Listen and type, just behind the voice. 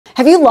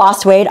Have you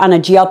lost weight on a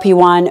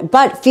GLP-1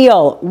 but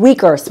feel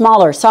weaker,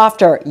 smaller,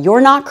 softer? You're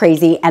not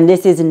crazy, and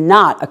this is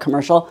not a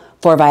commercial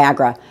for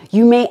Viagra.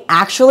 You may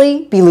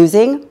actually be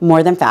losing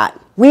more than fat.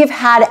 We've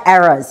had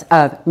eras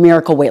of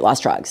miracle weight loss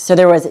drugs. So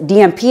there was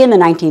DMP in the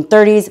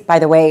 1930s. By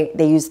the way,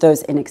 they used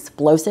those in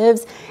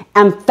explosives.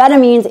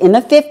 Amphetamines in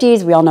the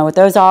 50s, we all know what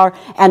those are,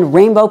 and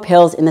rainbow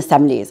pills in the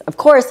 70s. Of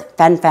course,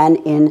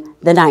 fen-phen in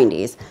the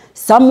 90s.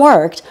 Some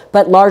worked,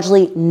 but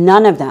largely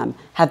none of them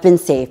have been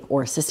safe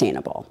or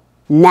sustainable.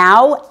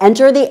 Now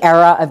enter the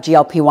era of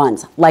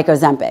GLP-1s, like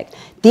Ozempic.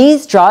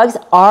 These drugs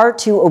are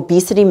to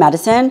obesity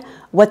medicine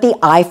what the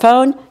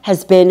iPhone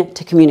has been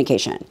to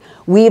communication.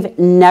 We've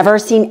never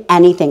seen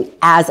anything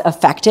as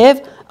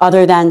effective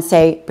other than,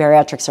 say,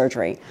 bariatric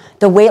surgery.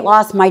 The weight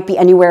loss might be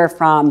anywhere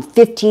from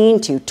 15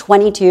 to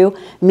 22,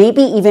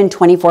 maybe even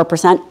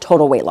 24%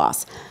 total weight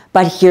loss.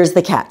 But here's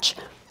the catch.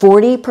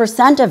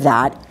 40% of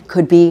that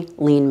could be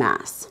lean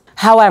mass.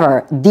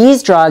 However,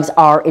 these drugs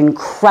are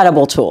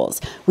incredible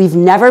tools. We've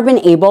never been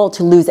able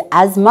to lose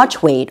as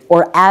much weight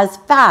or as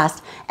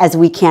fast as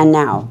we can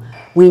now.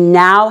 We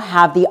now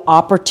have the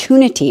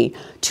opportunity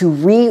to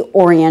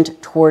reorient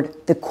toward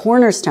the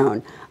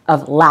cornerstone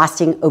of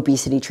lasting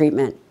obesity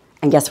treatment.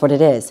 And guess what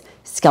it is?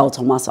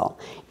 Skeletal muscle.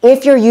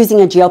 If you're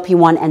using a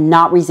GLP-1 and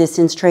not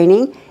resistance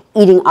training,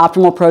 eating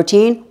optimal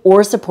protein,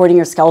 or supporting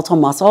your skeletal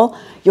muscle,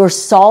 you're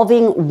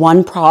solving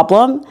one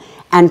problem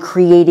and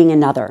creating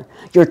another.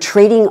 You're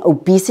trading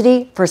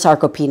obesity for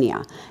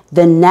sarcopenia.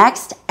 The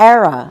next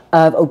era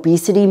of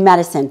obesity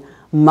medicine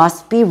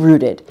must be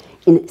rooted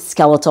in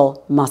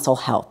skeletal muscle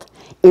health.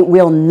 It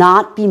will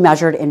not be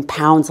measured in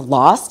pounds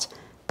lost,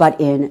 but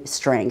in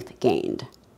strength gained.